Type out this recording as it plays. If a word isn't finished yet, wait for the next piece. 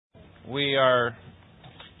We are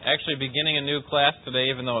actually beginning a new class today,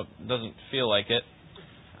 even though it doesn't feel like it.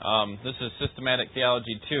 This is Systematic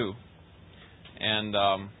Theology 2. And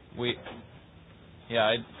I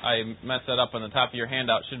messed that up on the top of your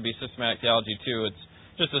handout. It should be Systematic Theology 2. It's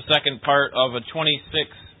just the second part of a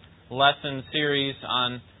 26-lesson series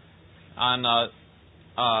on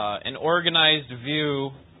an organized view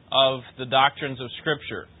of the doctrines of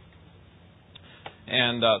Scripture.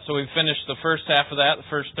 And so we've finished the first half of that, the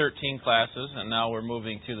first 13 classes, and now we're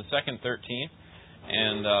moving to the second 13.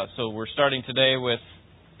 And so we're starting today with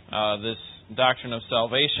this doctrine of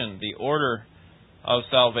salvation, the order of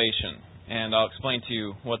salvation. And I'll explain to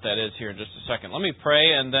you what that is here in just a second. Let me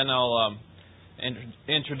pray, and then I'll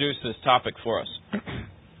introduce this topic for us.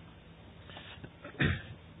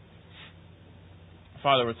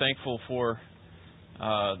 Father, we're thankful for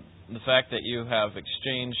the fact that you have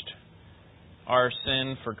exchanged our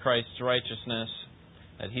sin for Christ's righteousness,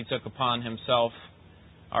 that He took upon Himself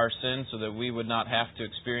our sin so that we would not have to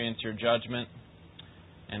experience your judgment,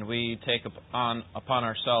 and we take upon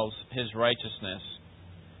ourselves His righteousness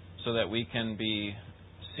so that we can be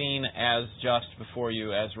seen as just before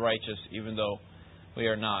you, as righteous, even though we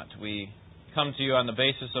are not. We come to you on the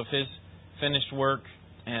basis of His finished work,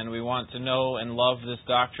 and we want to know and love this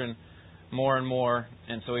doctrine more and more,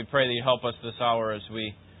 and so we pray that you help us this hour as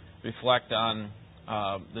we reflect on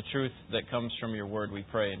the truth that comes from your word, we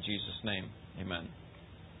pray in Jesus' name. Amen.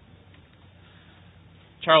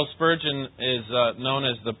 Charles Spurgeon is known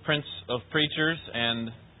as the Prince of Preachers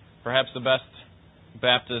and perhaps the best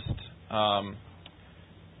Baptist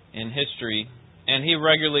in history. And he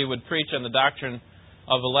regularly would preach on the doctrine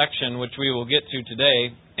of election, which we will get to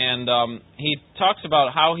today. And he talks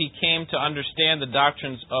about how he came to understand the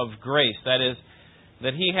doctrines of grace. That is,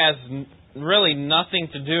 that he has really nothing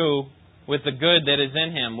to do with the good that is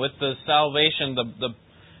in him, with the salvation,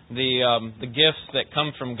 the gifts that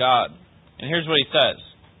come from God. And here's what he says.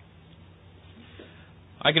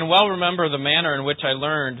 I can well remember the manner in which I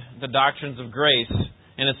learned the doctrines of grace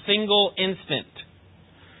in a single instant.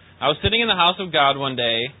 I was sitting in the house of God one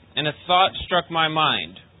day, and a thought struck my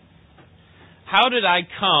mind. How did I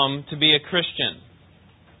come to be a Christian?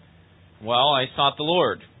 Well, I sought the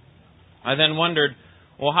Lord. I then wondered,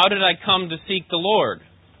 well, how did I come to seek the Lord?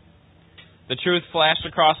 The truth flashed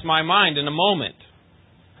across my mind in a moment.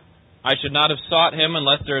 I should not have sought Him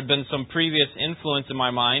unless there had been some previous influence in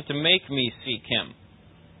my mind to make me seek Him.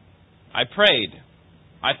 I prayed.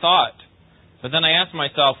 I thought. But then I asked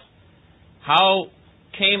myself, how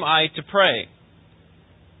came I to pray?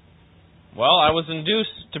 Well, I was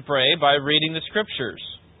induced to pray by reading the Scriptures.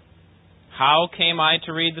 How came I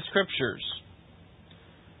to read the Scriptures?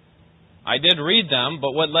 I did read them,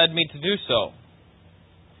 but what led me to do so?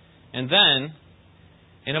 And then,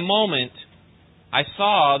 in a moment, I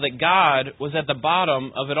saw that God was at the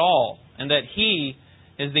bottom of it all, and that He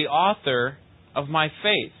is the author of my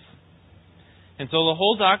faith. And so the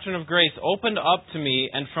whole doctrine of grace opened up to me,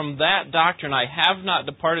 and from that doctrine I have not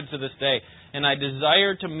departed to this day, and I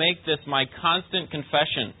desire to make this my constant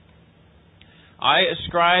confession. I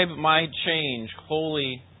ascribe my change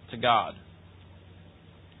wholly to God.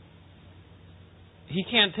 He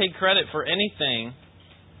can't take credit for anything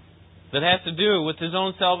that has to do with His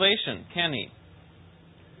own salvation, can He?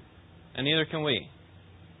 And neither can we.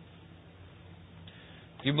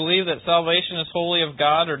 Do you believe that salvation is wholly of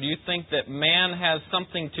God, or do you think that man has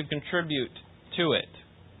something to contribute to it?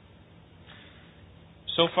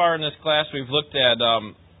 So far in this class, we've looked at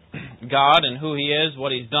God and who He is,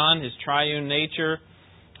 what He's done, His triune nature.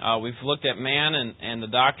 We've looked at man and the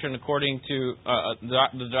doctrine according to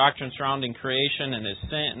the doctrine surrounding creation and his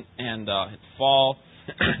sin and his fall,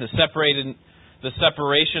 the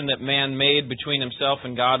separation that man made between himself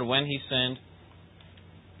and God when he sinned.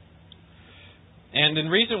 And in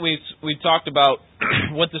recent weeks, we've talked about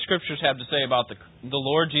what the Scriptures have to say about the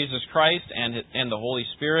Lord Jesus Christ and the Holy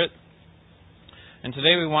Spirit. And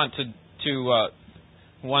today we want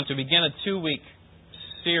to begin a 2-week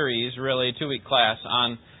series, really a 2-week class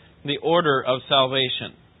on the order of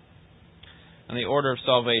salvation. And the order of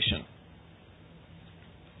salvation.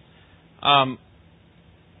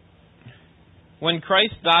 When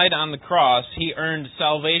Christ died on the cross, He earned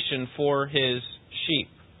salvation for His sheep.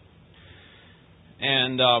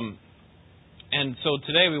 And so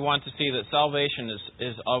today we want to see that salvation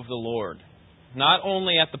is of the Lord. Not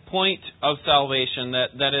only at the point of salvation,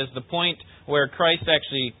 that is the point where Christ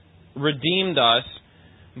actually redeemed us,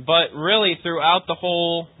 but really throughout the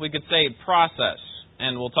whole, we could say, process.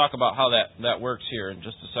 And we'll talk about how that works here in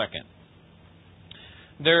just a second.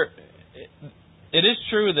 It is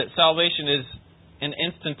true that salvation is an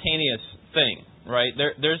instantaneous thing. right?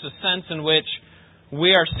 There's a sense in which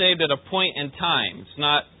we are saved at a point in time. It's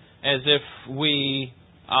not as if we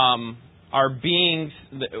are beings,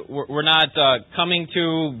 we're not coming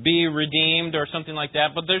to be redeemed or something like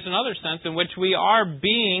that, but there's another sense in which we are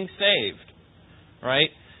being saved, right?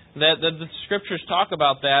 That the Scriptures talk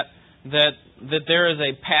about that there is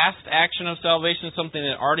a past action of salvation, something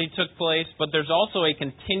that already took place, but there's also a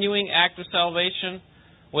continuing act of salvation,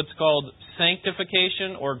 what's called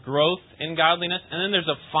sanctification or growth in godliness, and then there's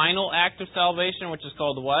a final act of salvation, which is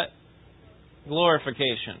called what?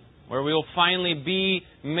 Glorification, where we will finally be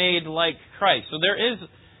made like Christ. So there is,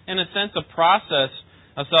 in a sense, a process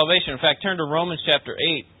of salvation. In fact, turn to Romans chapter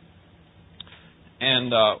 8,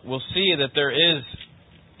 and we'll see that there is,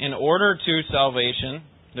 in order to salvation,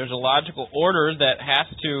 there's a logical order that has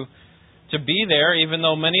to be there, even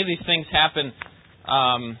though many of these things happen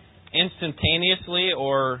instantaneously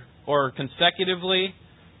or consecutively.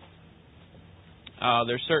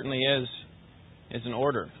 There certainly is an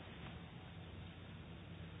order.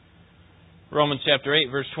 Romans chapter 8,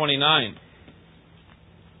 verse 29.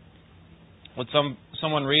 Would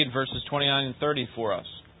someone read verses 29 and 30 for us?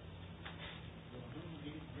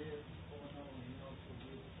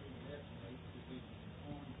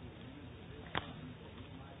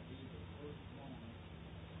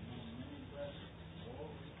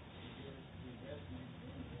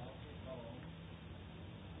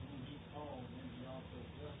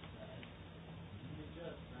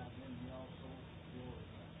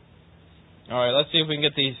 All right, let's see if we can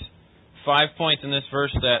get these 5 points in this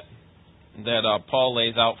verse that Paul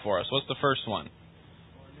lays out for us. What's the first one?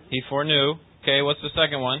 He foreknew. Okay, what's the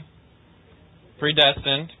second one?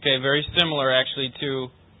 Predestined. Okay, very similar actually to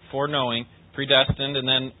foreknowing. Predestined, and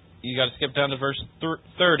then you got to skip down to verse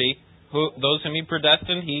 30. Those whom He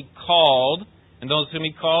predestined, He called, and those whom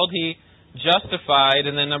He called, He justified,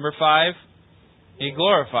 and then number 5, He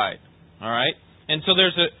glorified. All right, and so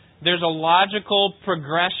there's a logical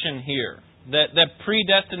progression here. That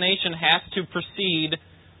predestination has to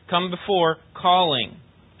come before calling.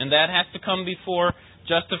 And that has to come before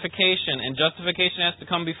justification. And justification has to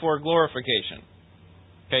come before glorification.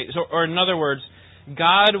 Okay, so, or in other words,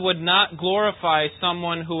 God would not glorify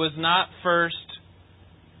someone who was not first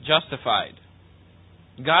justified.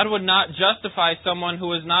 God would not justify someone who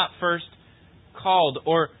was not first called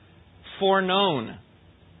or foreknown.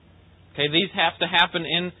 Okay, these have to happen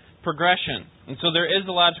in progression. And so there is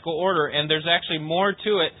a logical order, and there's actually more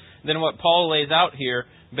to it than what Paul lays out here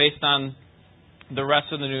based on the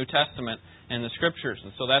rest of the New Testament and the Scriptures.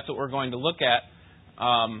 And so that's what we're going to look at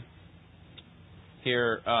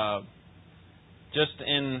here just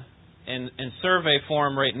in survey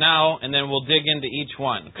form right now, and then we'll dig into each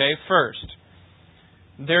one. Okay, first,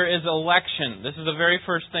 there is election. This is the very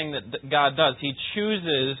first thing that God does. He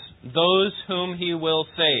chooses those whom He will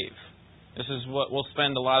save. This is what we'll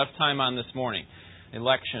spend a lot of time on this morning.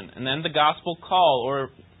 Election. And then the gospel call or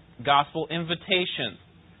gospel invitation.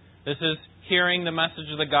 This is hearing the message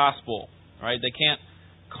of the gospel. Right? They can't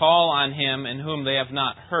call on Him in whom they have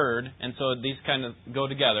not heard. And so these kind of go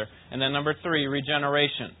together. And then number 3,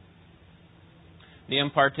 regeneration. The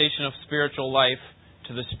impartation of spiritual life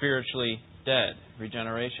to the spiritually dead.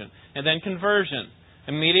 Regeneration. And then conversion.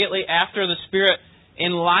 Immediately after the Spirit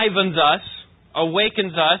enlivens us,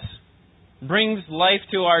 awakens us, brings life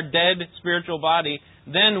to our dead spiritual body,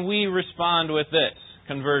 then we respond with this,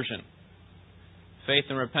 conversion, faith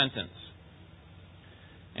and repentance.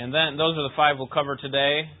 And then those are the 5 we'll cover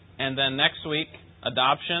today. And then next week,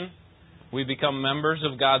 adoption. We become members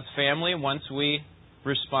of God's family once we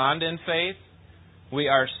respond in faith. We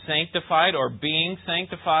are sanctified or being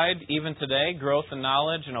sanctified even today, growth in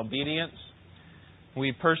knowledge and obedience.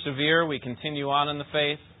 We persevere, we continue on in the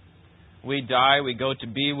faith. We die, we go to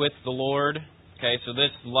be with the Lord. Okay, so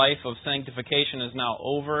this life of sanctification is now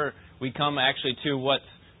over. We come actually to what's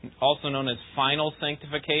also known as final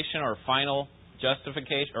sanctification or final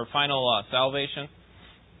justification or final salvation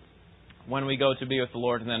when we go to be with the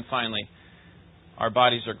Lord. And then finally, our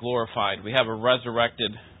bodies are glorified. We have a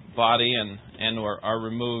resurrected body and are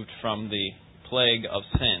removed from the plague of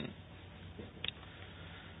sin.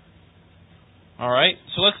 All right,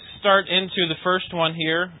 so let's start into the first one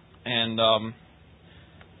here. And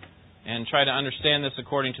try to understand this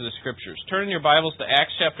according to the Scriptures. Turn in your Bibles to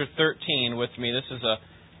Acts chapter 13 with me. This is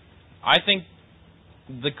I think,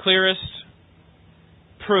 the clearest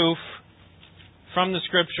proof from the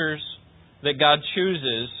Scriptures that God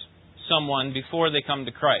chooses someone before they come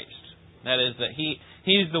to Christ. That is, that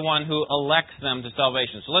He's the one who elects them to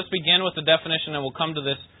salvation. So let's begin with the definition, and we'll come to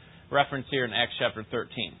this reference here in Acts chapter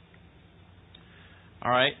 13.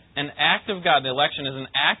 All right? An act of God, the election is an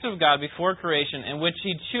act of God before creation in which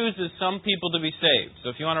He chooses some people to be saved. So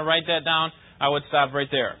if you want to write that down, I would stop right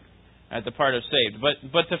there at the part of saved.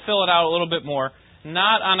 But to fill it out a little bit more,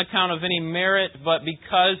 not on account of any merit, but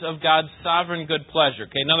because of God's sovereign good pleasure.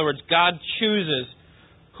 Okay, in other words, God chooses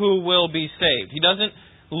who will be saved. He doesn't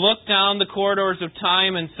look down the corridors of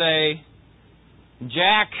time and say,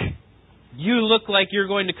 Jack, you look like you're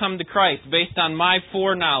going to come to Christ based on my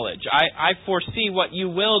foreknowledge. I foresee what you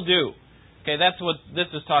will do. Okay, that's what this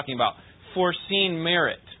is talking about. Foreseen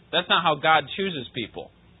merit. That's not how God chooses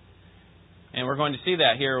people. And we're going to see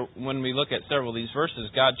that here when we look at several of these verses.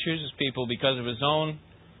 God chooses people because of His own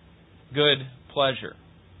good pleasure.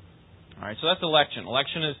 All right, so that's election.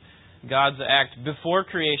 Election is God's act before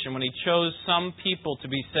creation when He chose some people to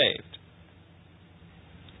be saved.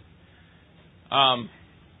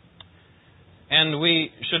 And we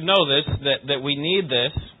should know this, that we need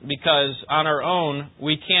this, because on our own,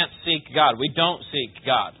 we can't seek God. We don't seek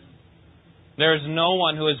God. There is no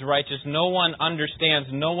one who is righteous. No one understands.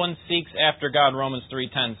 No one seeks after God, Romans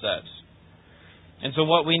 3:10 says. And so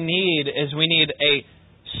what we need is we need a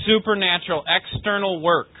supernatural, external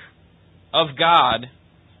work of God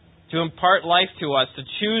to impart life to us, to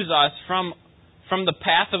choose us from the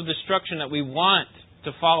path of destruction that we want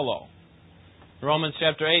to follow. Romans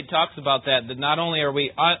chapter 8 talks about that not only are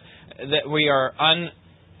we that we are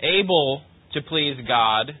unable to please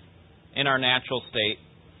God in our natural state,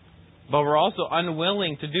 but we're also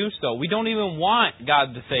unwilling to do so. We don't even want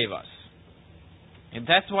God to save us. And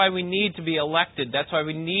that's why we need to be elected. That's why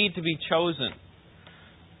we need to be chosen.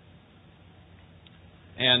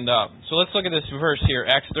 And so let's look at this verse here,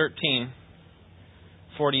 Acts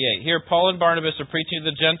 13:48. Here, Paul and Barnabas are preaching to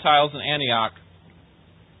the Gentiles in Antioch.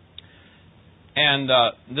 And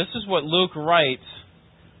this is what Luke writes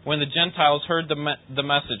when the Gentiles heard the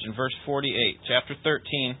message in verse 48. Chapter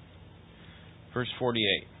 13, verse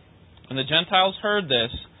 48. When the Gentiles heard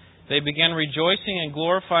this, they began rejoicing and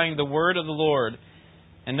glorifying the word of the Lord.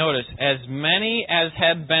 And notice, as many as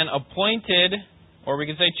had been appointed, or we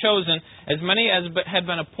could say chosen, as many as had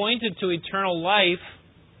been appointed to eternal life,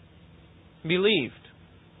 believed.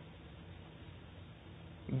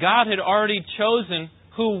 God had already chosen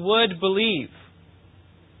who would believe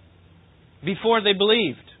before they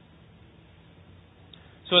believed.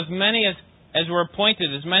 So as many as were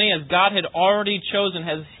appointed, as many as God had already chosen,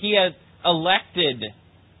 as He had elected,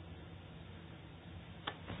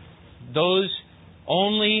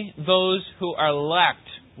 only those who are elect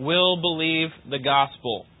will believe the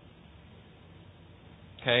gospel.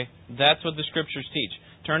 Okay? That's what the Scriptures teach.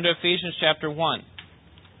 Turn to Ephesians chapter 1.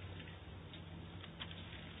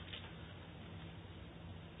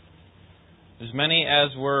 As many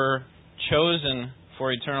as were chosen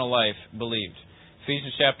for eternal life believed.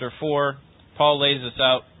 Ephesians chapter 4, Paul lays this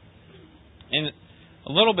out in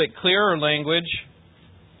a little bit clearer language.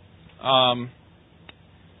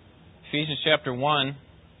 Ephesians chapter 1,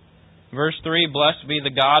 verse 3, Blessed be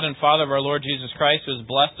the God and Father of our Lord Jesus Christ, who has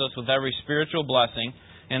blessed us with every spiritual blessing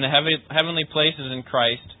in the heavenly places in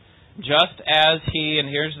Christ, just as He, and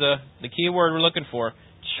here's the key word we're looking for,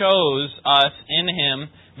 chose us in Him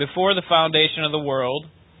before the foundation of the world,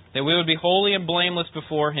 that we would be holy and blameless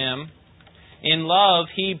before Him. In love,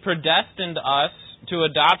 He predestined us to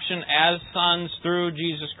adoption as sons through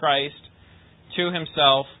Jesus Christ to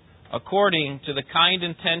Himself, according to the kind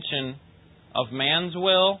intention of man's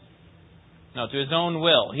will. No, to His own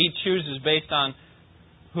will. He chooses based on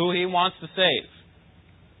who He wants to save.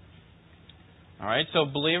 Alright, so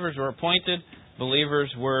believers were appointed,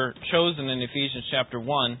 believers were chosen in Ephesians chapter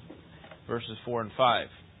 1, verses 4 and 5.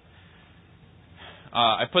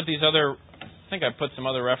 I think I put some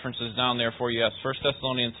other references down there for you. Yes, 1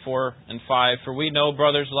 Thessalonians 4 and 5. For we know,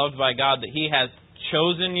 brothers loved by God, that He has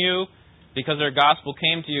chosen you because our gospel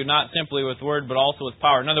came to you not simply with word, but also with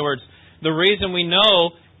power. In other words, the reason we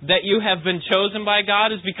know that you have been chosen by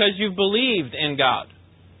God is because you've believed in God.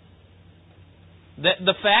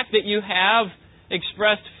 The fact that you have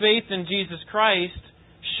expressed faith in Jesus Christ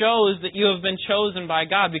shows that you have been chosen by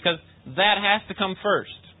God, because that has to come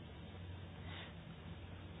first.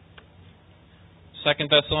 2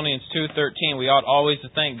 Thessalonians 2:13, we ought always to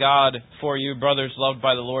thank God for you, brothers loved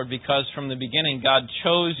by the Lord, because from the beginning God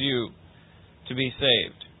chose you to be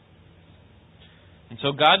saved. And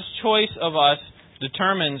so God's choice of us is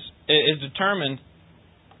determined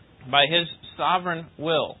by His sovereign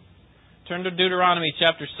will. Turn to Deuteronomy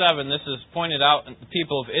chapter 7. This is pointed out to the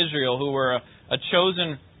people of Israel, who were a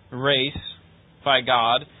chosen race by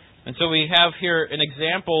God. And so we have here an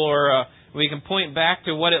example, or we can point back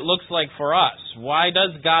to what it looks like for us. Why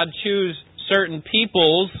does God choose certain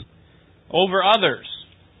peoples over others?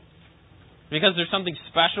 Because there's something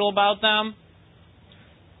special about them?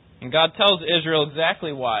 And God tells Israel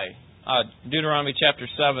exactly why. Deuteronomy chapter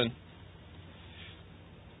 7,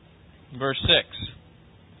 verse 6.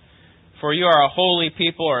 For you are a holy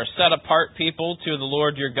people, or a set-apart people to the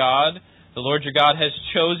Lord your God. The Lord your God has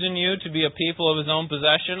chosen you to be a people of His own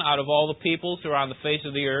possession out of all the peoples who are on the face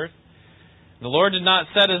of the earth. The Lord did not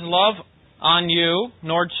set His love on you,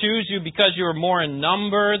 nor choose you because you were more in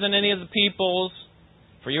number than any of the peoples,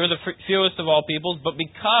 for you are the fewest of all peoples, but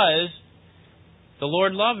because the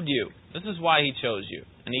Lord loved you. This is why He chose you.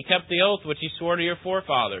 And He kept the oath which He swore to your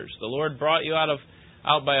forefathers. The Lord brought you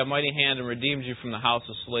out by a mighty hand and redeemed you from the house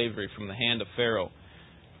of slavery, from the hand of Pharaoh,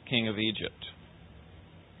 king of Egypt.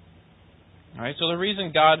 All right, so the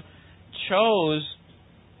reason God chose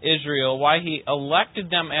Israel, why He elected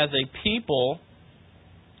them as a people,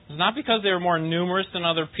 is not because they were more numerous than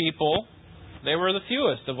other people. They were the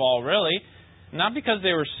fewest of all, really. Not because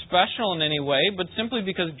they were special in any way, but simply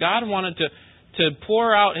because God wanted to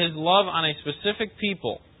pour out His love on a specific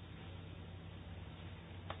people.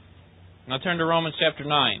 Now turn to Romans chapter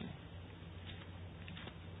 9.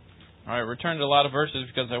 All right, we're turning to a lot of verses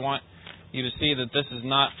because I want you to see that this is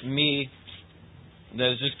not me that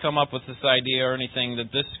has just come up with this idea or anything,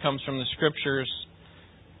 that this comes from the Scriptures.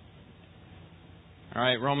 All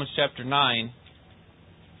right, Romans chapter 9.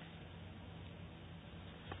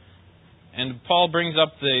 And Paul brings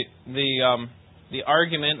up the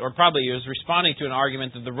argument, or probably he was responding to an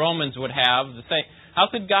argument that the Romans would have, to say, how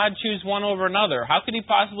could God choose one over another? How could He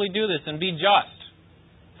possibly do this and be just?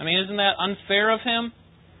 I mean, isn't that unfair of Him?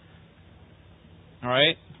 All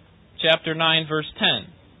right, chapter 9, verse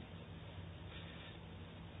 10.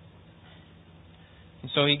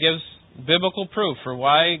 And so he gives biblical proof for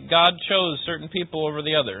why God chose certain people over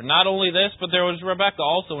the other. Not only this, but there was Rebekah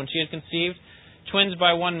also, when she had conceived twins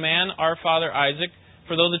by one man, our father Isaac.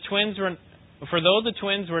 For though the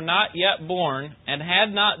twins were not yet born, and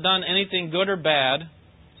had not done anything good or bad,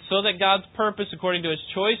 so that God's purpose according to His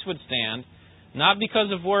choice would stand, not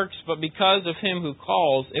because of works, but because of Him who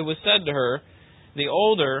calls, it was said to her, the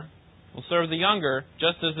older will serve the younger,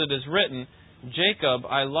 just as it is written, Jacob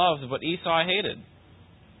I loved, but Esau I hated.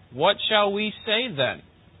 What shall we say then?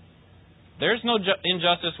 There's no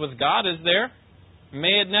injustice with God, is there?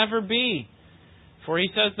 May it never be. For He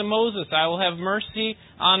says to Moses, I will have mercy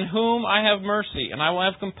on whom I have mercy, and I will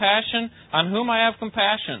have compassion on whom I have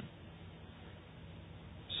compassion.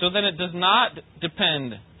 So then it does not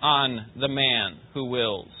depend on the man who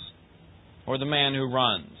wills, or the man who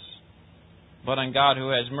runs, but on God who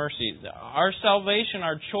has mercy. Our salvation,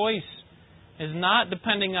 our choice, is not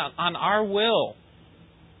depending on our will,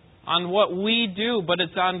 on what we do, but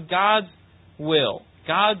it's on God's will,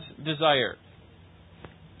 God's desire.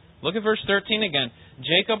 Look at verse 13 again.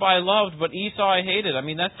 Jacob I loved, but Esau I hated. I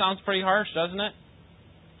mean, that sounds pretty harsh, doesn't it?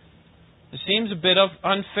 It seems a bit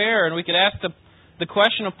unfair, and we could ask the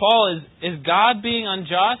question of Paul, is God being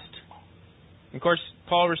unjust? Of course,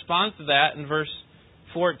 Paul responds to that in verse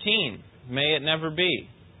 14. May it never be.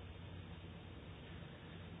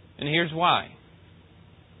 And here's why.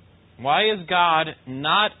 Why is God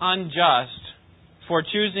not unjust for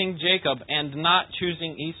choosing Jacob and not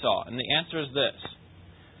choosing Esau? And the answer is this.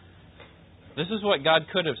 This is what God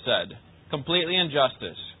could have said. Completely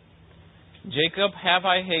injustice. Jacob have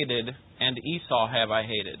I hated, and Esau have I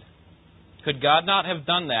hated. Could God not have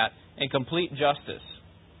done that in complete justice?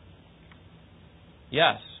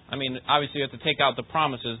 Yes. I mean, obviously you have to take out the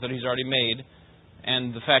promises that He's already made,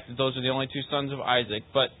 and the fact that those are the only two sons of Isaac.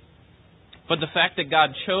 But the fact that God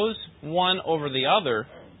chose one over the other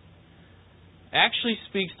actually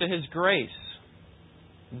speaks to His grace.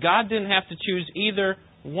 God didn't have to choose either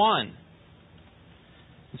one.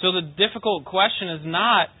 So the difficult question is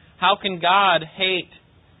not, how can God hate,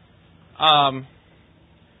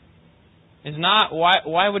 is not,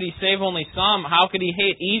 why would He save only some? How could He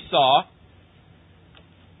hate Esau?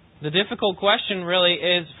 The difficult question really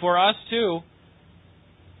is for us too,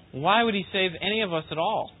 why would He save any of us at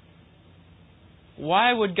all?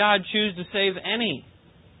 Why would God choose to save any?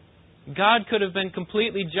 God could have been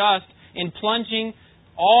completely just in plunging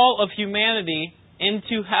all of humanity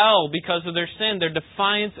into hell because of their sin, their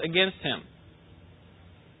defiance against Him.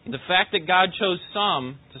 The fact that God chose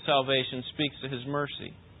some to salvation speaks to His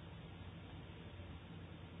mercy.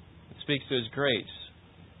 It speaks to His grace.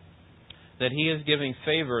 That He is giving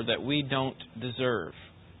favor that we don't deserve.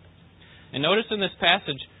 And notice in this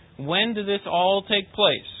passage, when did this all take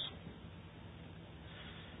place?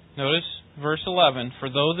 Notice verse 11. For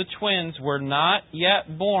though the twins were not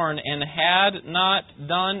yet born and had not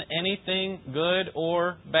done anything good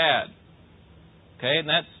or bad. Okay, and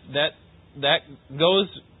that goes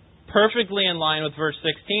perfectly in line with verse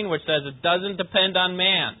 16, which says it doesn't depend on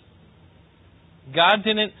man. God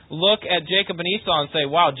didn't look at Jacob and Esau and say,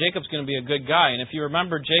 wow, Jacob's going to be a good guy. And if you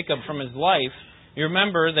remember Jacob from his life, you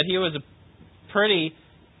remember that he was a pretty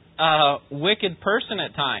wicked person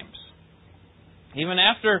at times. Even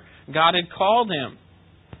after God had called him.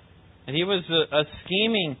 And he was a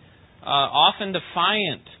scheming, often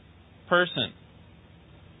defiant person.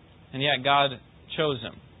 And yet God chose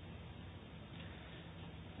him.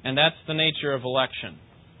 And that's the nature of election.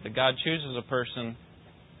 That God chooses a person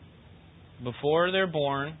before they're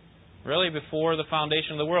born, really before the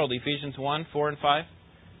foundation of the world. Ephesians 1, 4 and 5.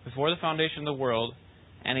 Before the foundation of the world.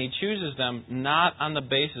 And He chooses them not on the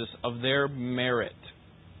basis of their merit.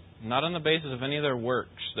 Not on the basis of any of their works,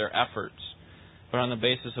 their efforts. But on the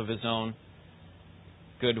basis of His own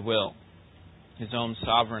goodwill. His own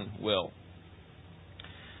sovereign will.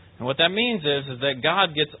 And what that means is that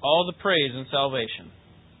God gets all the praise in salvation.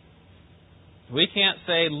 We can't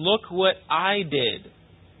say, look what I did.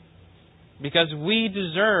 Because we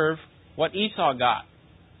deserve what Esau got.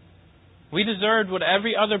 We deserved what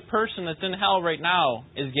every other person that's in hell right now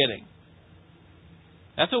is getting.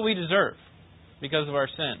 That's what we deserve because of our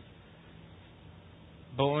sin.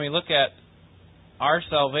 But when we look at our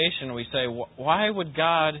salvation, we say, why would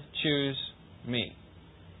God choose me?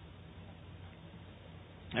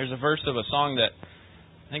 There's a verse of a song that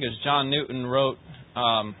I think it was John Newton wrote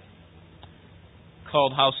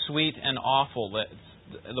called How Sweet and Awful.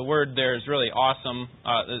 The word there is really awesome.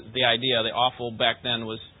 The idea, the awful back then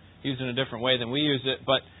was used in a different way than we use it.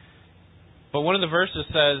 But one of the verses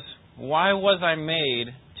says, why was I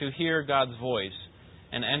made to hear God's voice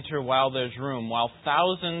and enter while there's room, while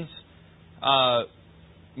thousands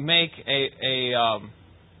make a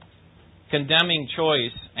condemning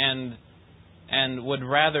choice and would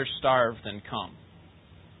rather starve than come?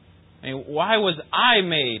 I mean, why was I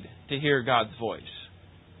made to hear God's voice?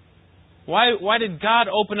 Why did God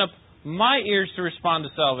open up my ears to respond to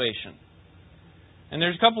salvation? And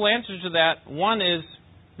there's a couple answers to that. One is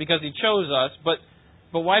because He chose us,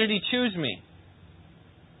 but why did He choose me?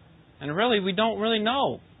 And really, we don't really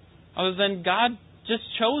know, other than God just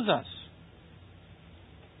chose us.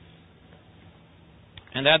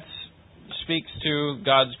 And that speaks to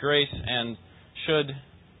God's grace and should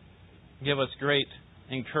give us great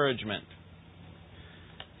encouragement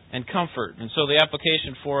and comfort. And so the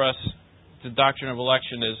application for us, the doctrine of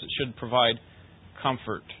election, is it should provide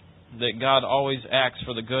comfort. That God always acts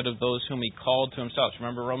for the good of those whom He called to Himself.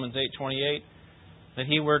 Remember Romans 8:28? That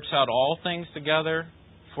He works out all things together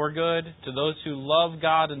for good to those who love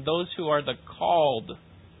God and those who are the called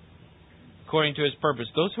according to His purpose.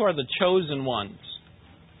 Those who are the chosen ones.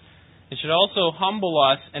 It should also humble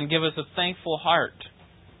us and give us a thankful heart.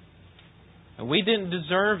 And we didn't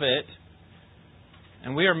deserve it,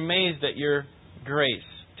 and we are amazed at Your grace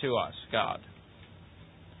to us, God.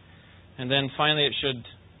 And then finally it should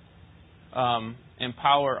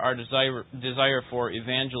empower our desire for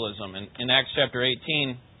evangelism. In Acts chapter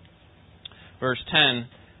 18, verse 10,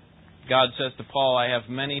 God says to Paul, I have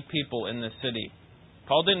many people in this city.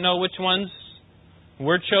 Paul didn't know which ones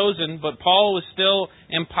were chosen, but Paul was still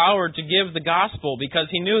empowered to give the gospel because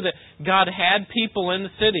he knew that God had people in the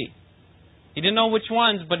city. He didn't know which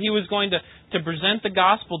ones, but he was going to present the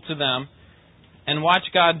gospel to them and watch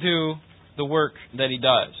God do the work that He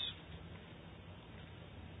does.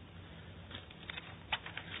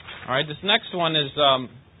 All right, this next one is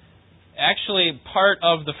actually part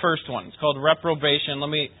of the first one. It's called reprobation. Let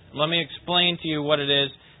me explain to you what it is.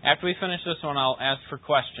 After we finish this one, I'll ask for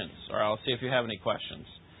questions, or I'll see if you have any questions.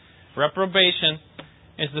 Reprobation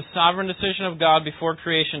is the sovereign decision of God before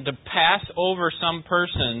creation to pass over some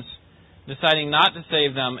persons, deciding not to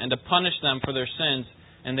save them and to punish them for their sins,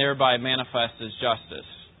 and thereby manifest His justice.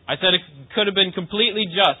 I said it could have been completely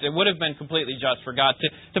just. It would have been completely just for God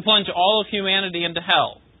to plunge all of humanity into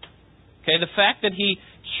hell. Okay, the fact that He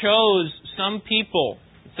chose some people,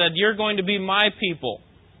 said, you're going to be my people,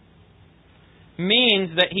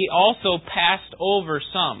 means that He also passed over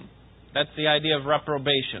some. That's the idea of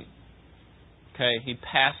reprobation. Okay, He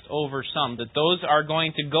passed over some. That those are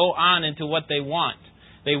going to go on into what they want.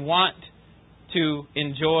 They want to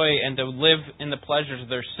enjoy and to live in the pleasures of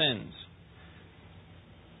their sins.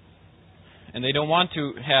 And they don't want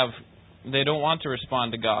to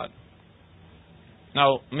respond to God.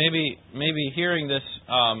 Now, maybe hearing this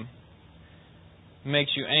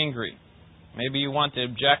makes you angry. Maybe you want to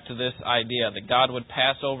object to this idea that God would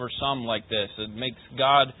pass over some like this. It makes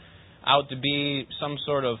God out to be some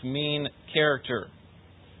sort of mean character.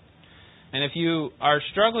 And if you are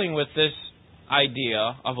struggling with this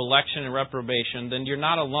idea of election and reprobation, then you're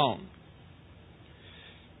not alone.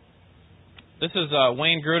 This is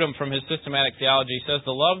Wayne Grudem from his Systematic Theology. He says,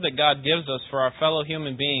 the love that God gives us for our fellow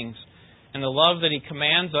human beings and the love that He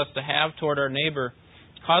commands us to have toward our neighbor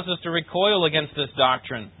cause us to recoil against this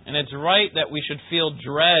doctrine. And it's right that we should feel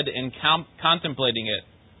dread in contemplating it.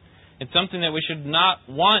 It's something that we should not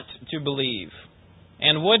want to believe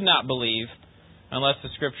and would not believe unless the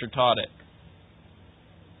Scripture taught it.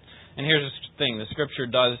 And here's the thing, the Scripture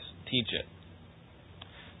does teach it.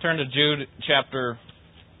 Turn to Jude chapter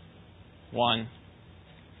 1.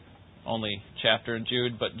 Only chapter in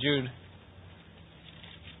Jude, but Jude.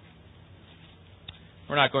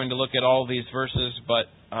 We're not going to look at all these verses, but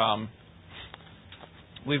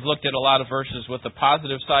we've looked at a lot of verses with the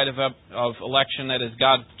positive side of election, that is,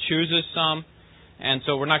 God chooses some, and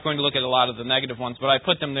so we're not going to look at a lot of the negative ones, but I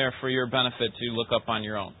put them there for your benefit to look up on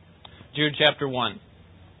your own. Jude chapter 1,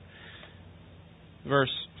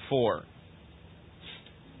 verse 4.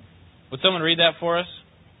 Would someone read that for us?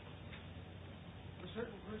 For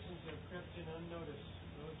certain persons have crept in unnoticed,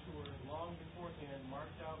 those who were long beforehand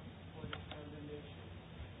marked out for this condemnation.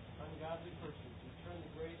 Ungodly persons who turn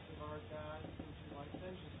the grace of our God into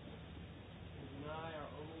licentiousness and deny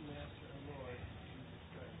our only Master and Lord, Jesus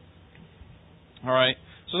Christ. All right.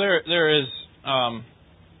 So there's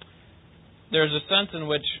a sense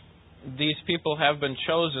in which these people have been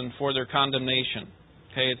chosen for their condemnation.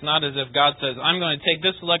 Okay, it's not as if God says, I'm going to take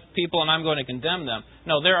this select people and I'm going to condemn them.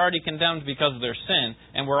 No, they're already condemned because of their sin,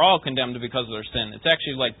 and we're all condemned because of their sin. It's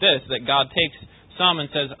actually like this, that God takes some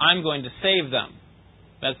and says, I'm going to save them.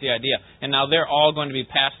 That's the idea. And now they're all going to be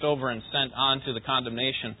passed over and sent on to the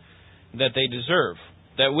condemnation that they deserve,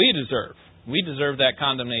 that we deserve. We deserve that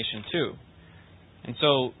condemnation too. And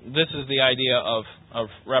so this is the idea of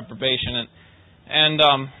reprobation.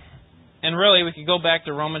 And really, we could go back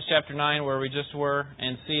to Romans chapter 9 where we just were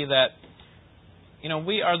and see that,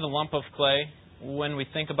 we are the lump of clay when we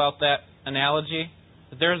think about that analogy.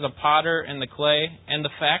 That there's a potter in the clay, and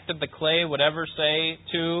the fact that the clay would ever say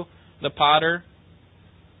to the potter,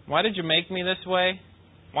 why did you make me this way?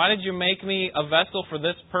 Why did you make me a vessel for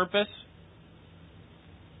this purpose?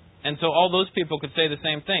 And so all those people could say the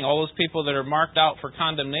same thing. All those people that are marked out for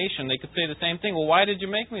condemnation, they could say the same thing. Well, why did you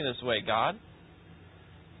make me this way, God?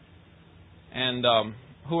 And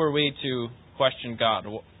who are we to question God?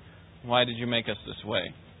 Why did you make us this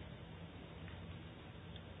way?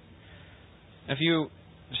 If you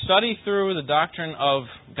study through the doctrine of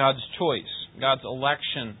God's choice, God's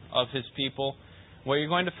election of His people, what you're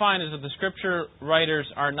going to find is that the Scripture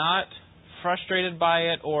writers are not frustrated by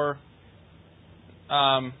it or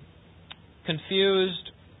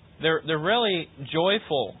confused. They're really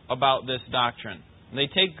joyful about this doctrine. They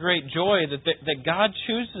take great joy that God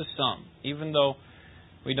chooses some, even though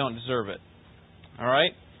we don't deserve it. All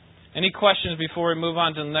right? Any questions before we move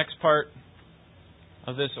on to the next part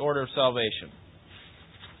of this order of salvation?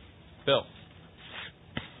 Bill.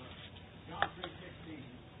 John 3:16.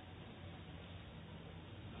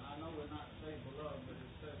 I know we're not saved beloved, but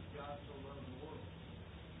it says God so loved the world.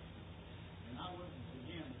 And I wouldn't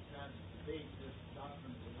begin to try to debate this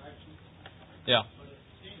doctrine of election. Yeah. But it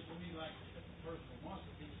seems to me like if the person wants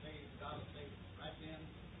to be saved, God will save right then,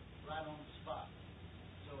 right on the spot.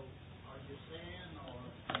 So are you saying, or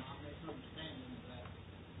am I misunderstanding, that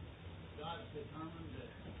God is determined that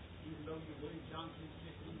even though you believe John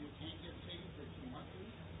 3:16, you can't get saved if you want to?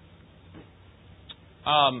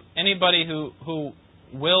 Anybody who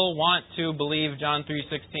will want to believe John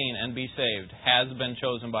 3:16 and be saved has been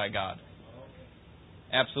chosen by God.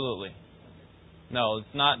 Absolutely. No,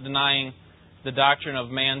 it's not denying the doctrine of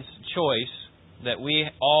man's choice, that we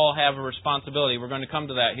all have a responsibility. We're going to come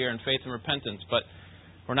to that here in faith and repentance, but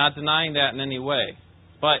we're not denying that in any way.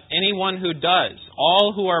 But anyone who does,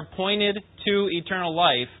 all who are pointed to eternal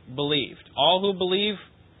life, believed. All who believe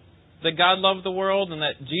that God loved the world and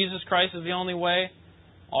that Jesus Christ is the only way,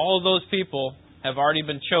 all of those people have already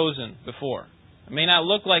been chosen before. It may not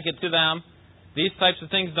look like it to them. These types of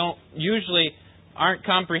things aren't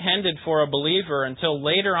comprehended for a believer until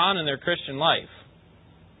later on in their Christian life.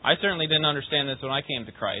 I certainly didn't understand this when I came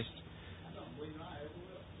to Christ. I don't believe I ever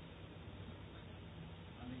will.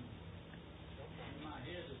 I mean, in my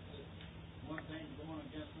head, it's just one thing going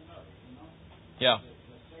against another, you know? Yeah.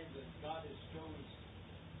 To say that God has chosen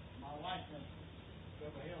my wife to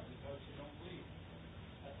go to hell because she don't believe.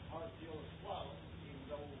 That's a hard pill to swallow, even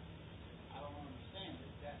though I don't understand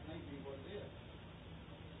it. That may be what it is.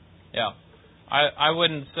 Yeah. I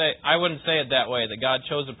wouldn't say it that way, that God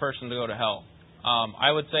chose a person to go to hell. I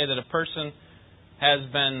would say that a person has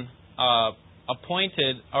been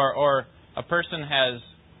appointed, or a person has...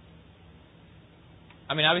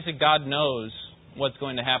 obviously God knows what's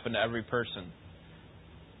going to happen to every person.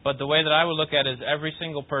 But the way that I would look at it is every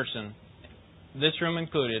single person, this room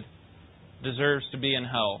included, deserves to be in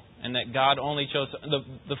hell. And that God only chose...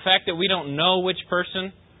 The fact that we don't know which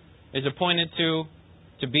person is appointed to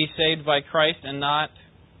be saved by Christ and not...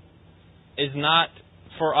 is not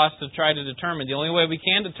for us to try to determine. The only way we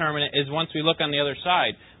can determine it is once we look on the other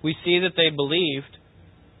side. We see that they believed,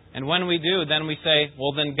 and when we do, then we say,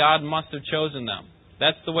 well, then God must have chosen them.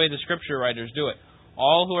 That's the way the Scripture writers do it.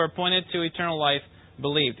 All who are appointed to eternal life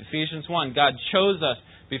believed. Ephesians 1, God chose us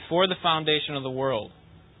before the foundation of the world.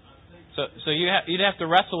 So you'd have to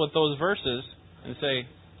wrestle with those verses and say...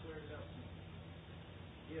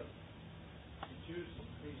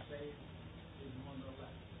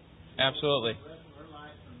 Absolutely.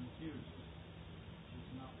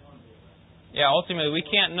 Yeah, ultimately, we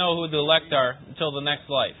can't know who the elect are until the next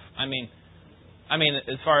life. I mean,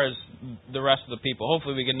 as far as the rest of the people.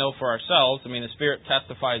 Hopefully we can know for ourselves. I mean, the Spirit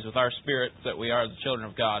testifies with our spirit that we are the children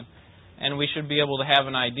of God. And we should be able to have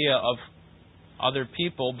an idea of other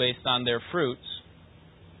people based on their fruits.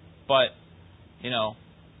 But,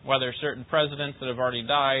 whether certain presidents that have already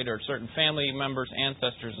died or certain family members,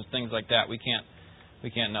 ancestors, and things like that, we can't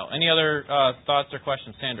know. Any other thoughts or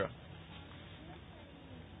questions? Sandra?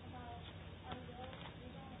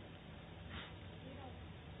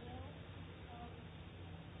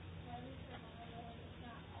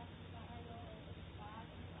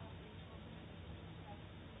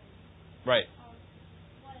 Right.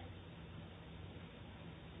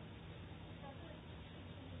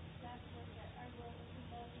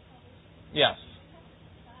 Yes.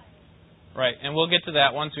 Right, and we'll get to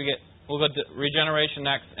that once we'll go to regeneration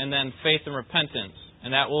next, and then faith and repentance,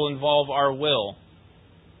 and that will involve our will.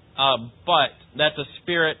 But that's a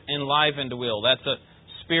Spirit-enlivened will. That's a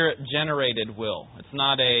Spirit-generated will. It's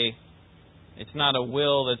not a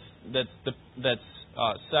will that's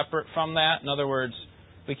separate from that. In other words,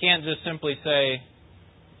 we can't just simply say,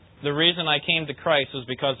 the reason I came to Christ was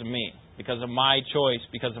because of me, because of my choice,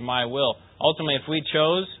 because of my will. Ultimately, if we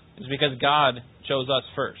chose, it's because God chose us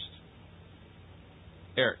first.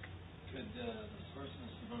 Eric? Could the source of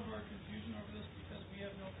some of our confusion over this because we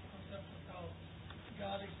have no concept of how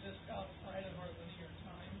God exists outside of our linear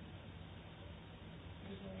time?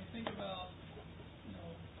 Because when we think about,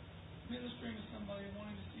 ministering to somebody,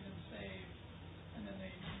 wanting to see them saved, and then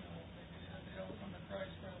they don't come to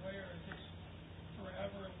Christ right away, or it takes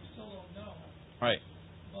forever, and we still don't know. Right.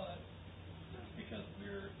 But it's because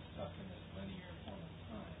we're stuck in this linear form of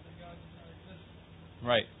time that God does not exist.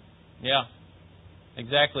 Right. Yeah.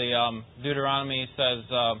 Exactly. Deuteronomy says,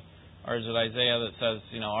 or is it Isaiah that says,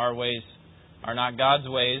 our ways are not God's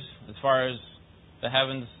ways. As far as the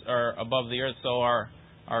heavens are above the earth, so are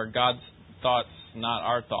God's thoughts not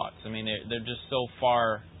our thoughts. I mean, they're just so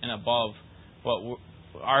far and above what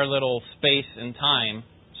our little space and time.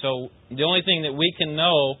 So the only thing that we can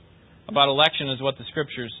know about election is what the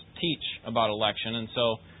Scriptures teach about election, and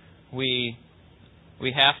so we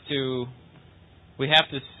have to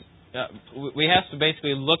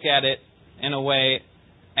basically look at it in a way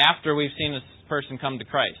after we've seen this person come to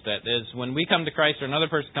Christ. That is, when we come to Christ or another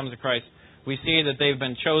person comes to Christ, we see that they've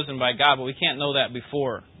been chosen by God, but we can't know that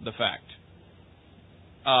before the fact.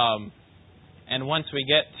 And once we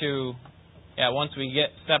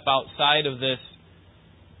step outside of this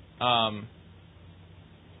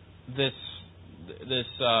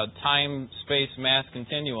time, space, mass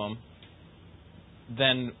continuum,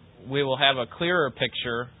 then we will have a clearer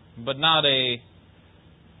picture, but not an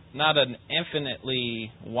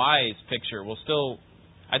infinitely wise picture. We'll still,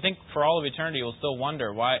 I think, for all of eternity, we'll still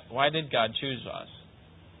wonder why did God choose us?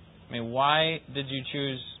 I mean, why did you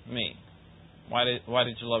choose me? Why did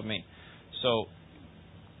you love me? So,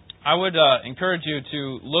 I would encourage you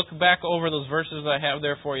to look back over those verses I have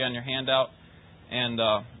there for you on your handout, and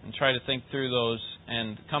try to think through those,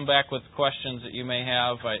 and come back with questions that you may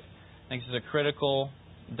have. I think this is a critical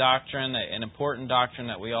doctrine, an important doctrine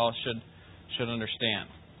that we all should understand.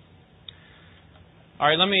 All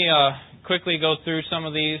right, let me quickly go through some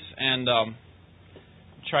of these and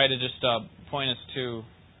try to just point us to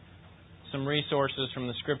some resources from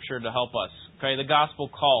the Scripture to help us. Okay, the gospel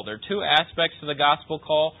call. There are two aspects to the gospel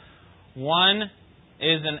call. One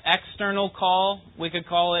is an external call. We could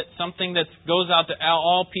call it something that goes out to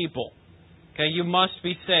all people. Okay, you must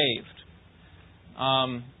be saved.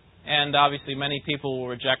 And obviously many people will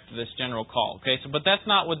reject this general call. Okay, but that's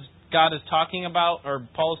not what God is talking about, or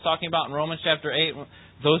Paul is talking about in Romans chapter 8.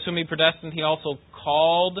 Those whom He predestined, He also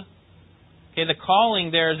called. Okay, the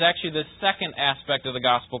calling there is actually the second aspect of the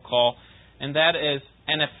gospel call, and that is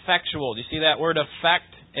an effectual. Do you see that word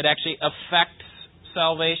effect? It actually affects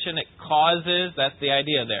salvation. It causes. That's the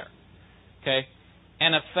idea there. Okay,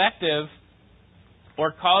 an effective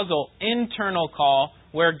or causal internal call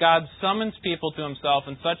where God summons people to Himself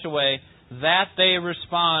in such a way that they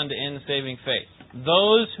respond in saving faith.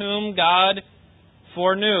 Those whom God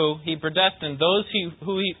foreknew, He predestined. Those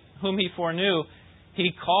whom He foreknew,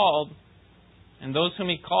 He called. And those whom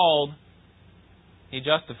He called, He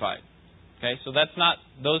justified. Okay, so that's not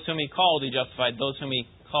those whom He called, He justified. Those whom He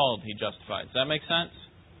called, He justified. Does that make sense?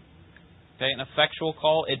 Okay, an effectual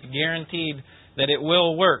call, it's guaranteed that it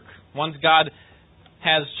will work. Once God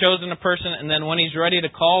has chosen a person, and then when He's ready to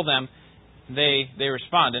call them, they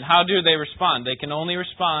respond. And how do they respond? They can only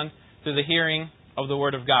respond through the hearing of the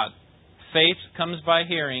Word of God. Faith comes by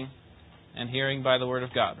hearing, and hearing by the Word of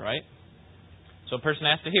God, right? So a person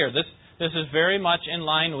has to hear. This is very much in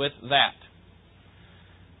line with that.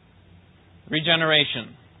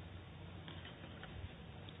 Regeneration.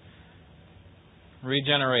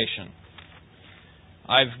 Regeneration.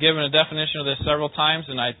 I've given a definition of this several times,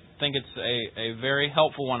 and I think it's a very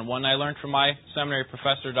helpful one I learned from my seminary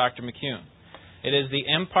professor, Dr. McCune. It is the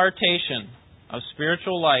impartation of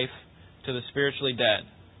spiritual life to the spiritually dead.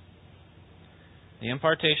 The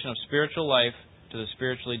impartation of spiritual life to the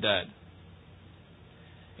spiritually dead.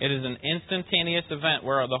 It is an instantaneous event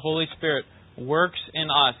where the Holy Spirit works in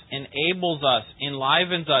us, enables us,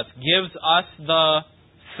 enlivens us, gives us the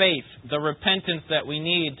faith, the repentance that we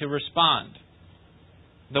need to respond.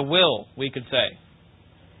 The will, we could say.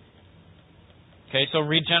 Okay, so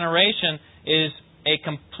regeneration is a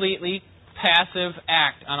completely passive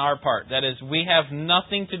act on our part. That is, we have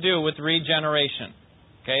nothing to do with regeneration.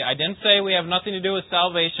 Okay, I didn't say we have nothing to do with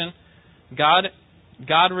salvation.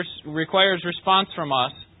 God requires response from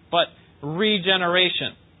us, but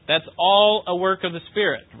regeneration, that's all a work of the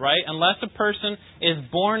Spirit, right? Unless a person is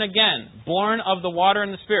born again, born of the water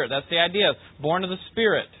and the Spirit. That's the idea, born of the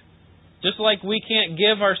Spirit. Just like we can't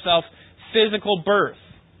give ourselves physical birth.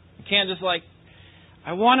 You can't just like,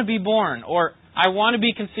 I want to be born, or I want to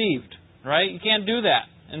be conceived, right? You can't do that.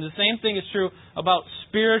 And the same thing is true about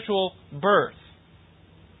spiritual birth.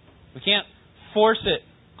 We can't force it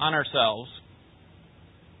on ourselves.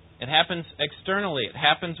 It happens externally. It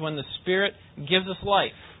happens when the Spirit gives us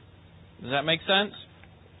life. Does that make sense?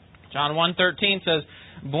 John 1:13 says,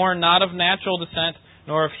 born not of natural descent,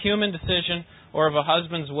 nor of human decision, or of a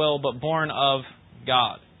husband's will, but born of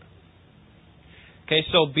God. Okay,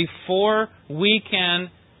 so before we can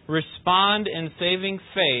respond in saving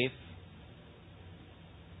faith,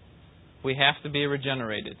 we have to be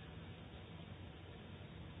regenerated.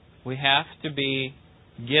 We have to be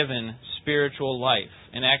given spiritual life.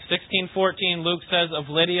 In Acts 16:14, Luke says of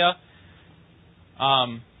Lydia,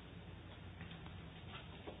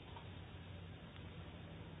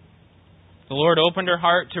 the Lord opened her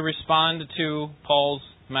heart to respond to Paul's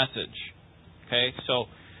message. Okay, so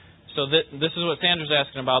this is what Sandra's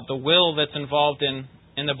asking about, the will that's involved in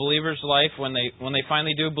the believer's life when they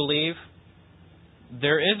finally do believe.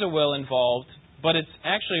 There is a will involved, but it's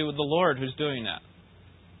actually the Lord who's doing that.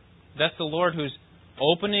 That's the Lord who's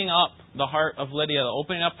opening up the heart of Lydia,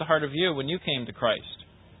 opening up the heart of you when you came to Christ.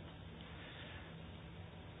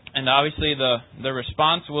 And obviously the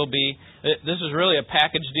response will be, this is really a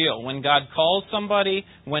package deal. When God calls somebody,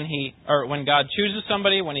 when God chooses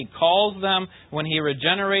somebody, when He calls them, when He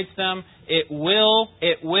regenerates them, it will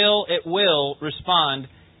respond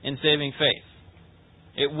in saving faith.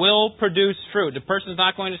 It will produce fruit. The person's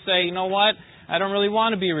not going to say, you know what, I don't really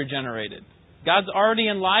want to be regenerated. God's already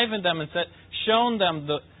enlivened them and shown them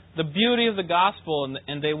the beauty of the gospel,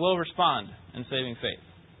 and they will respond in saving faith.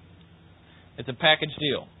 It's a package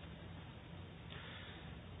deal.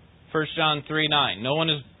 1 John 3:9. No one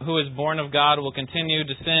who is born of God will continue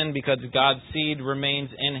to sin because God's seed remains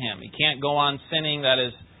in him. He can't go on sinning, that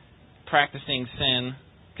is, practicing sin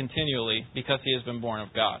continually, because he has been born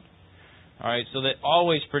of God. All right, so that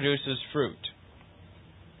always produces fruit.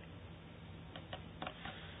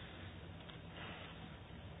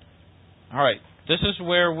 All right, this is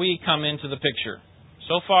where we come into the picture.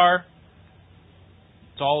 So far,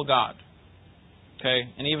 it's all God. Okay,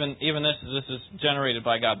 and even this is generated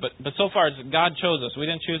by God. But so far, God chose us. We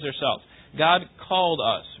didn't choose ourselves. God called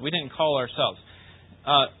us. We didn't call ourselves.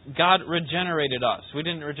 God regenerated us. We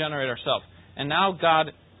didn't regenerate ourselves. And now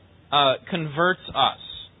God converts us.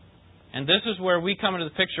 And this is where we come into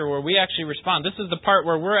the picture, where we actually respond. This is the part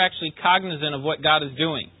where we're actually cognizant of what God is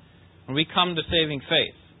doing. When we come to saving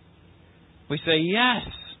faith, we say yes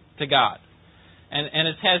to God. And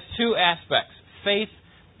it has two aspects, faith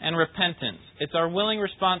and repentance. It's our willing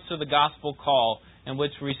response to the gospel call in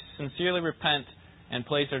which we sincerely repent and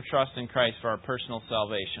place our trust in Christ for our personal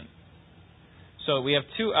salvation. So we have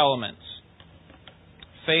two elements,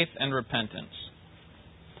 faith and repentance.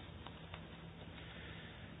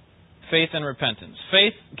 Faith and repentance.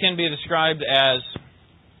 Faith can be described as,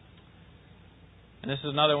 and this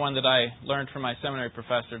is another one that I learned from my seminary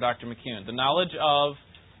professor, Dr. McCune, the knowledge of,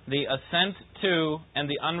 the assent to, and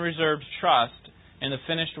the unreserved trust in the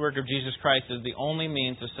finished work of Jesus Christ is the only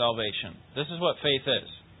means of salvation. This is what faith is.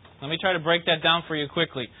 Let me try to break that down for you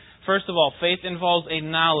quickly. First of all, faith involves a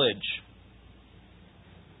knowledge.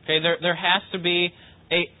 Okay, there has to be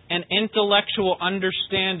an intellectual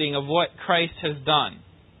understanding of what Christ has done.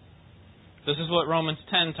 This is what Romans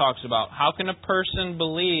 10 talks about. How can a person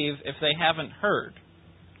believe if they haven't heard?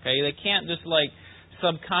 Okay, they can't just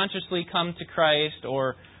subconsciously come to Christ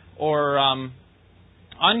or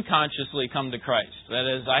unconsciously come to Christ. That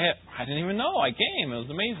is, I didn't even know I came. It was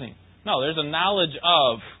amazing. No, there's a knowledge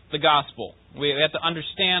of the gospel. We have to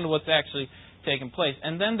understand what's actually taking place.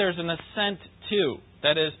 And then there's an assent to.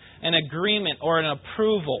 That is, an agreement or an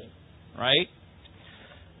approval. Right?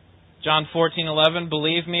 John 14:11,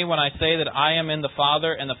 believe me when I say that I am in the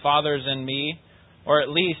Father and the Father is in me, or at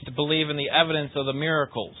least believe in the evidence of the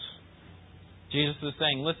miracles. Jesus is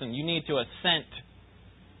saying, listen, you need to assent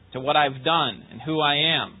to what I've done and who I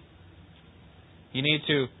am. You need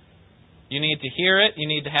to hear it, you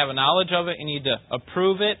need to have a knowledge of it, you need to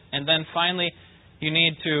approve it, and then finally you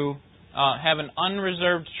need to have an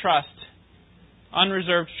unreserved trust.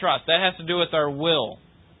 Unreserved trust. That has to do with our will.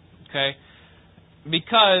 Okay?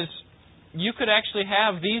 Because you could actually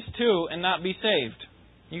have these two and not be saved.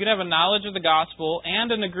 You could have a knowledge of the gospel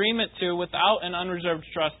and an agreement to without an unreserved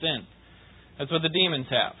trust in. That's what the demons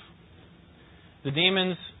have. The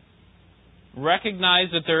demons recognize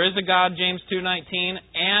that there is a God, James 2:19,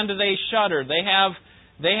 and they shudder. They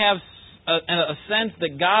have a sense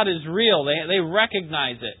that God is real. They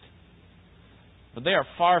recognize it. But they are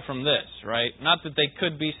far from this, right? Not that they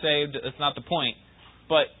could be saved. That's not the point.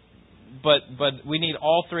 But we need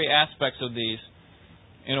all three aspects of these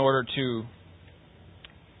in order to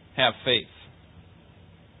have faith.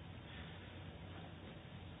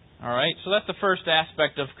 All right, so that's the first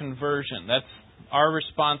aspect of conversion. That's our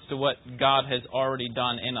response to what God has already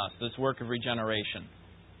done in us, this work of regeneration.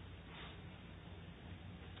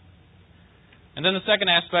 And then the second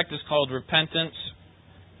aspect is called repentance.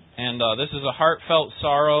 And this is a heartfelt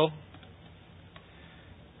sorrow,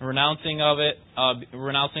 renouncing of it,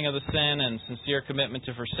 renouncing of the sin, and sincere commitment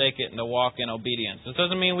to forsake it and to walk in obedience. This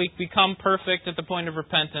doesn't mean we become perfect at the point of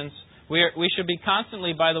repentance. We should be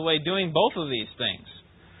constantly, by the way, doing both of these things.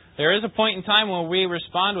 There is a point in time when we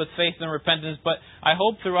respond with faith and repentance, but I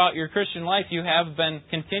hope throughout your Christian life you have been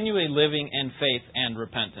continually living in faith and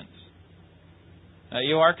repentance.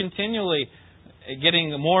 You are continually getting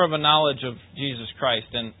more of a knowledge of Jesus Christ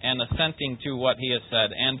and assenting to what He has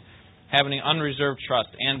said and having an unreserved trust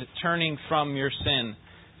and turning from your sin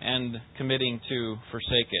and committing to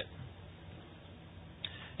forsake it.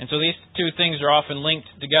 And so these two things are often linked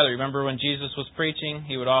together. Remember when Jesus was preaching,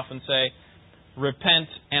 He would often say, repent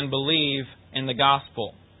and believe in the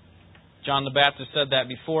gospel. John the Baptist said that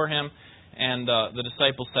before Him, and the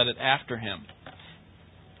disciples said it after Him.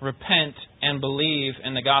 Repent and believe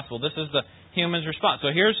in the gospel. This is the human's response. So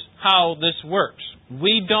here's how this works.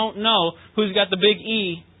 We don't know who's got the big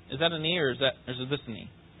E. Is that an E or is this an E?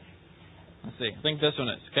 Let's see. I think this one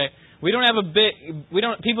is. Okay. People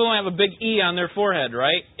don't have a big E on their forehead,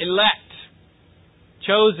 right? Elect.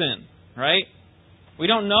 Chosen, right? We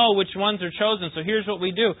don't know which ones are chosen, so here's what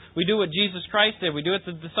we do. We do what Jesus Christ did. We do what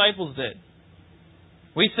the disciples did.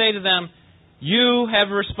 We say to them, you have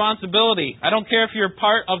a responsibility. I don't care if you're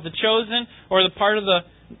part of the chosen or the part of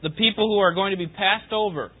the people who are going to be passed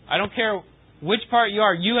over. I don't care which part you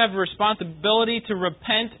are. You have a responsibility to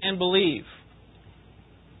repent and believe.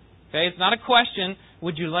 Okay, it's not a question,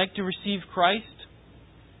 would you like to receive Christ?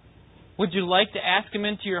 Would you like to ask Him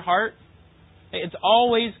into your heart? It's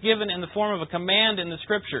always given in the form of a command in the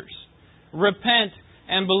Scriptures. Repent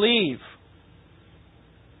and believe.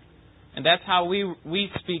 And that's how we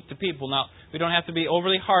speak to people. Now, we don't have to be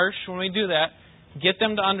overly harsh when we do that. Get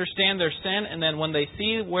them to understand their sin, and then when they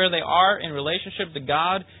see where they are in relationship to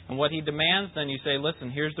God and what He demands, then you say, listen,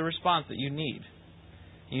 here's the response that you need.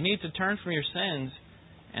 You need to turn from your sins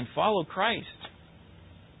and follow Christ.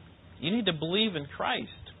 You need to believe in Christ.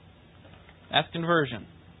 That's conversion.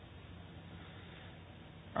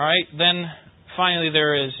 All right, then finally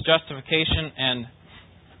there is justification, and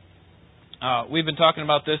we've been talking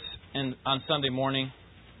about this on Sunday morning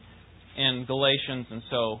in Galatians, and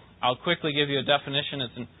so I'll quickly give you a definition.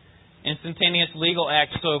 It's an instantaneous legal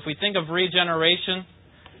act. So if we think of regeneration,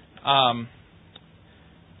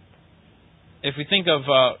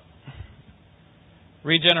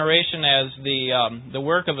 regeneration as the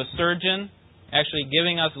work of a surgeon, actually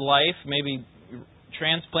giving us life, maybe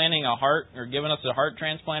transplanting a heart or giving us a heart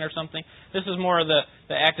transplant or something. This is more of the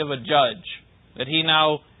act of a judge. That He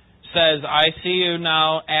now says, I see you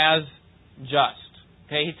now as just.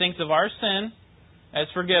 Okay, He thinks of our sin as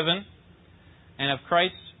forgiven and of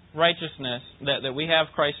Christ's righteousness, that we have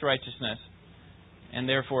Christ's righteousness, and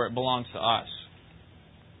therefore it belongs to us.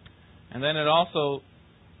 And then it also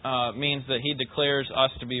means that He declares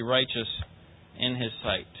us to be righteous in His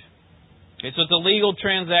sight. Okay, so it's a legal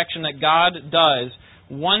transaction that God does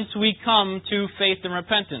once we come to faith and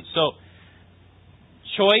repentance. So,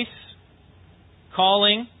 choice,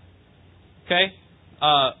 calling, okay,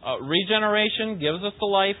 regeneration gives us the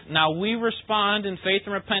life. Now we respond in faith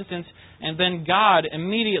and repentance, and then God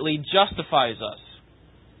immediately justifies us.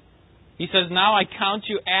 He says, now I count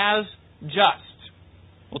you as just.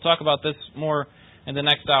 We'll talk about this more in the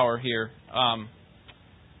next hour here.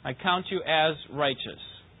 I count you as righteous.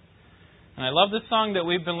 And I love this song that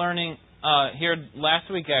we've been learning here last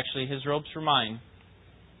week, actually, His Robes for Mine.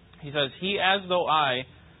 He says, He as though I,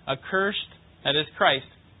 accursed, that is Christ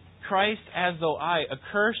as though I,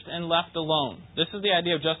 accursed and left alone. This is the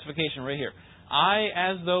idea of justification right here. I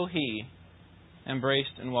as though He,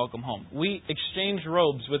 embraced and welcome home. We exchange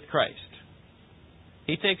robes with Christ.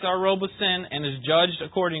 He takes our robe of sin and is judged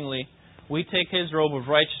accordingly. We take His robe of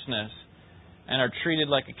righteousness and are treated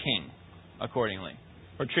like a king accordingly.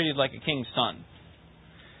 We're treated like a king's son,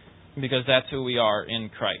 because that's who we are in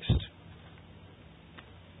Christ.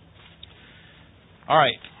 All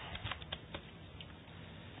right.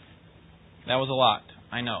 That was a lot,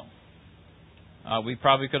 I know. We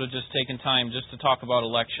probably could have just taken time just to talk about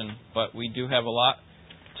election, but we do have a lot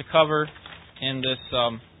to cover in this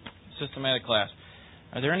systematic class.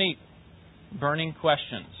 Are there any burning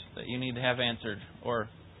questions that you need to have answered, or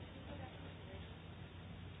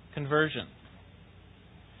conversion?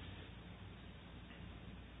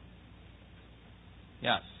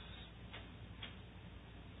 Yes.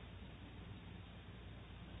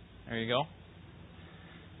 There you go.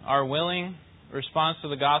 Our willing response to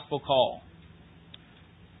the gospel call.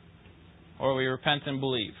 Or we repent and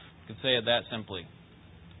believe. You could say it that simply.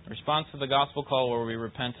 Response to the gospel call, or we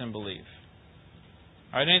repent and believe.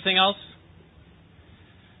 All right, anything else?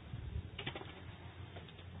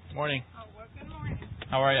 Morning. Oh, well, good morning.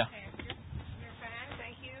 How are you? You're fine,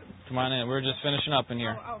 thank you. Come on in. We're just finishing up in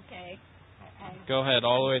here. Oh, okay. Go ahead,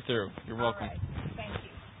 all the way through. You're welcome. All right. Thank you.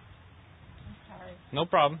 I'm sorry. No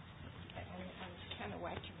problem. I'm kind of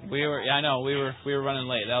watching. I know we were running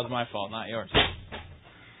late. That was my fault, not yours.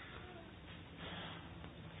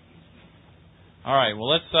 All right. Well,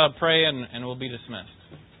 let's pray and we'll be dismissed.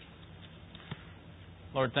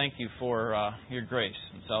 Lord, thank you for your grace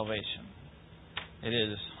and salvation. It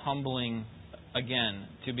is humbling again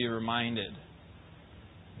to be reminded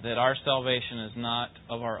that our salvation is not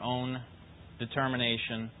of our own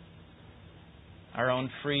determination, our own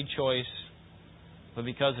free choice, but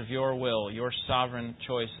because of your will, your sovereign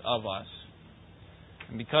choice of us.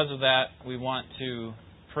 And because of that, we want to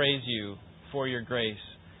praise you for your grace,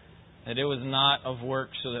 that it was not of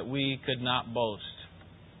works so that we could not boast.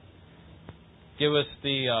 Give us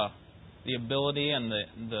the ability and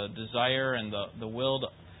the desire and the will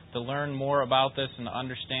to learn more about this and to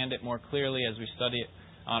understand it more clearly as we study it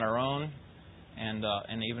on our own.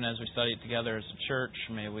 And even as we study it together as a church,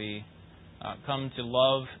 may we come to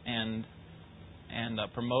love and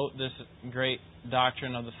promote this great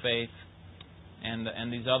doctrine of the faith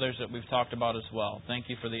and these others that we've talked about as well. Thank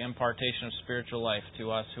you for the impartation of spiritual life to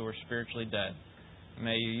us who are spiritually dead.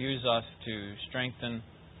 May you use us to strengthen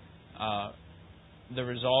the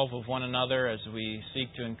resolve of one another as we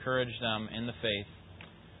seek to encourage them in the faith.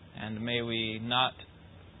 And may we not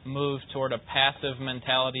move toward a passive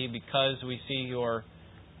mentality because we see your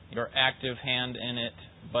active hand in it,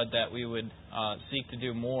 but that we would seek to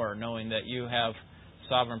do more, knowing that you have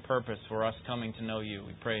sovereign purpose for us coming to know you.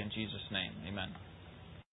 We pray in Jesus' name. Amen.